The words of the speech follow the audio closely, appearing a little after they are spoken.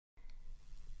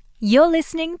You're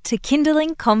listening to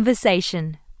Kindling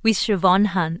Conversation with Siobhan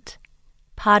Hunt,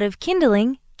 part of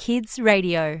Kindling Kids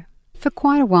Radio. For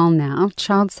quite a while now,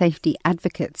 child safety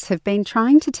advocates have been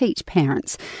trying to teach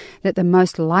parents that the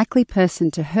most likely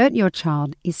person to hurt your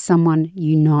child is someone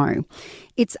you know.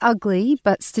 It's ugly,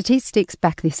 but statistics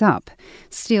back this up.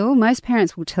 Still, most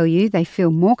parents will tell you they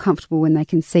feel more comfortable when they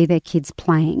can see their kids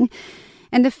playing.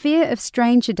 And the fear of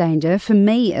stranger danger, for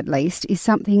me at least, is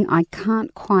something I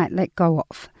can't quite let go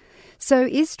of. So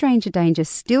is stranger danger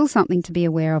still something to be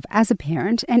aware of as a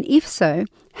parent? And if so,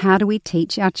 how do we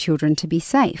teach our children to be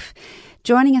safe?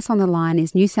 Joining us on the line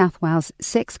is New South Wales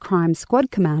Sex Crimes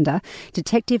Squad Commander,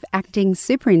 Detective Acting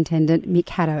Superintendent Mick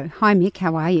Haddow. Hi Mick,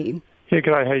 how are you? Yeah,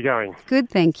 g'day, how are you going? Good,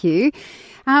 thank you.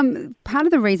 Part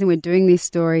of the reason we're doing this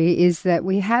story is that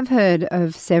we have heard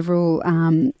of several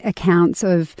accounts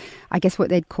of, I guess, what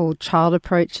they'd call child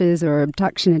approaches or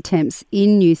abduction attempts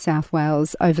in New South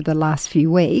Wales over the last few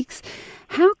weeks.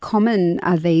 How common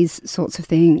are these sorts of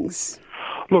things?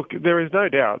 Look, there is no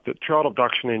doubt that child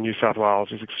abduction in New South Wales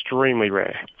is extremely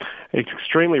rare. It's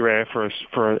extremely rare for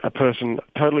a person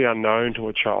totally unknown to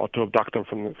a child to abduct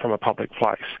them from a public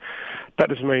place. That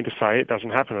doesn't mean to say it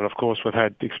doesn't happen, and of course we've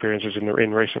had experiences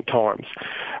in recent times.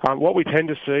 What we tend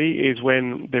to see is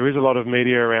when there is a lot of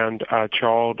media around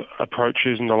child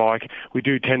approaches and the like, we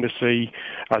do tend to see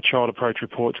child approach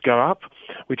reports go up,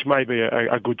 which may be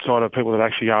a good sign of people that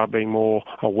actually are being more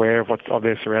aware of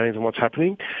their surroundings and what's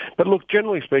happening. But look,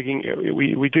 generally speaking,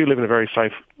 we do live in a very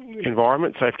safe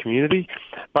environment, safe community,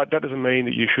 but that doesn't mean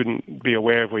that you shouldn't be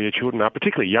aware of where your children are,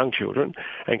 particularly young children,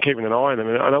 and keeping an eye on them.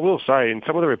 And I will say, in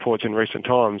some of the reports in recent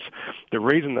times, the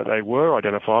reason that they were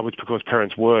identified was because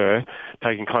parents were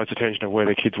taking close attention of where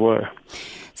their kids were.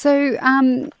 So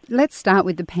let's start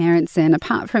with the parents then.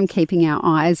 Apart from keeping our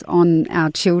eyes on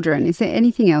our children, is there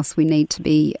anything else we need to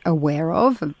be aware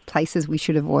of places we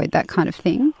should avoid, that kind of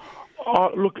thing?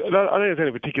 Look, I don't think there's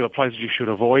any particular places you should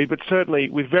avoid, but certainly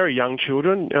with very young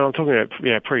children, and I'm talking about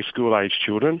preschool age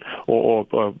children or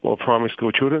primary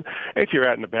school children, if you're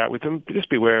out and about with them, just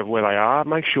be aware of where they are.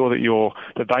 Make sure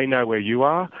that they know where you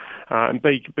are, and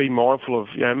be mindful of,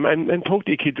 and talk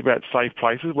to your kids about safe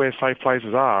places, where safe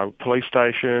places are, a police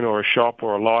station or a shop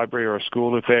or a library or a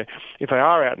school. If they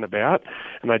are out and about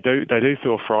and they do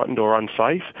feel frightened or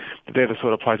unsafe, they're the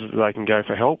sort of places that they can go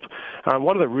for help.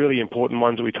 One of the really important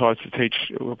ones that we try to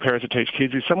teach parents to teach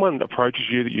kids is someone approaches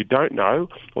you that you don't know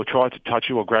or tries to touch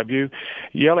you or grab you,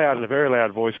 yell out in a very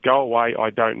loud voice, "Go away, I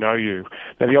don't know you."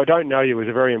 Now, the "I don't know you" is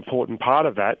a very important part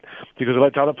of that because it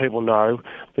lets other people know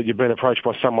that you've been approached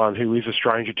by someone who is a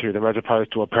stranger to them as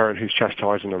opposed to a parent who's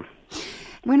chastising them.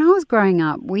 When I was growing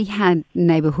up, we had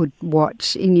Neighbourhood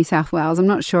Watch in New South Wales. I'm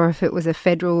not sure if it was a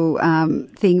federal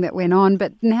thing that went on,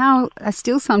 but now I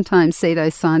still sometimes see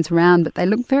those signs around, but they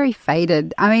look very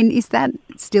faded. I mean, is that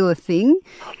still a thing?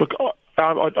 Look,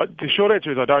 the short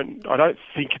answer is I don't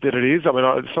think that it is. I mean,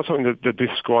 it's not something that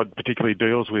this squad particularly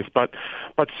deals with, but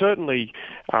certainly,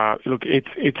 look,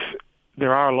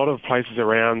 there are a lot of places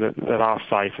around that are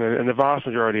safe, and the vast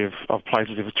majority of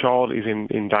places, if a child is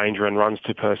in danger and runs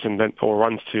to a person or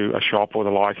runs to a shop or the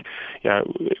like, they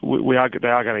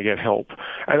are going to get help.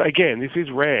 And again, this is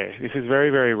rare. This is very,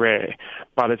 very rare.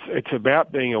 But it's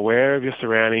about being aware of your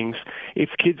surroundings. If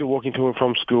kids are walking to and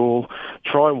from school,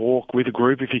 try and walk with a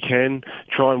group if you can.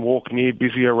 Try and walk near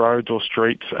busier roads or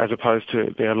streets as opposed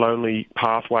to lonely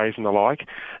pathways and the like.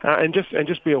 And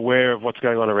just be aware of what's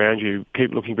going on around you.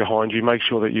 Keep looking behind you. Make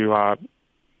sure that you are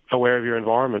aware of your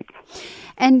environment.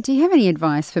 And do you have any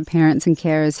advice for parents and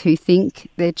carers who think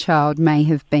their child may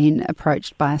have been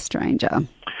approached by a stranger?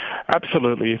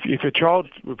 Absolutely. If a child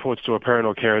reports to a parent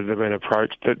or carer that they've been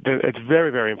approached, it's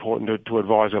very, very important to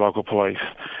advise the local police.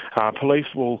 Police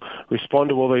will respond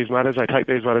to all these matters. They take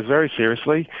these matters very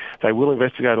seriously. They will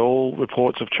investigate all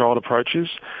reports of child approaches.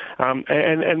 And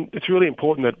it's really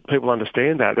important that people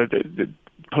understand that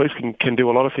police can do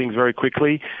a lot of things very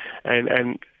quickly,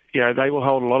 and they will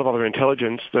hold a lot of other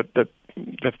intelligence that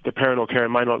the parent or carer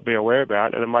may not be aware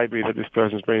about, and it may be that this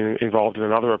person's been involved in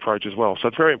another approach as well. So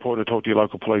it's very important to talk to your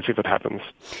local police if it happens.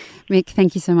 Mick,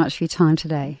 thank you so much for your time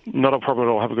today. Not a problem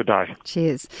at all. Have a good day.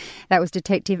 Cheers. That was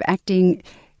Detective Acting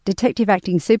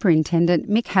Superintendent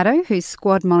Mick Haddow, whose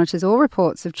squad monitors all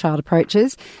reports of child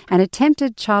approaches and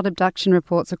attempted child abduction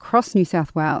reports across New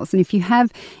South Wales. And if you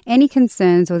have any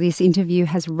concerns or this interview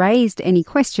has raised any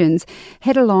questions,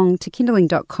 head along to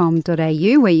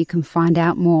kindling.com.au where you can find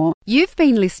out more. You've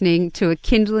been listening to a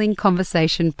Kindling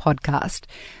Conversation podcast.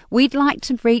 We'd like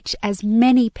to reach as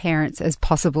many parents as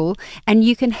possible, and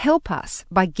you can help us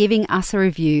by giving us a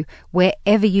review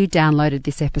wherever you downloaded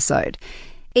this episode.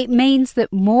 It means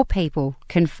that more people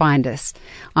can find us.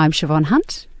 I'm Siobhan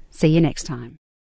Hunt. See you next time.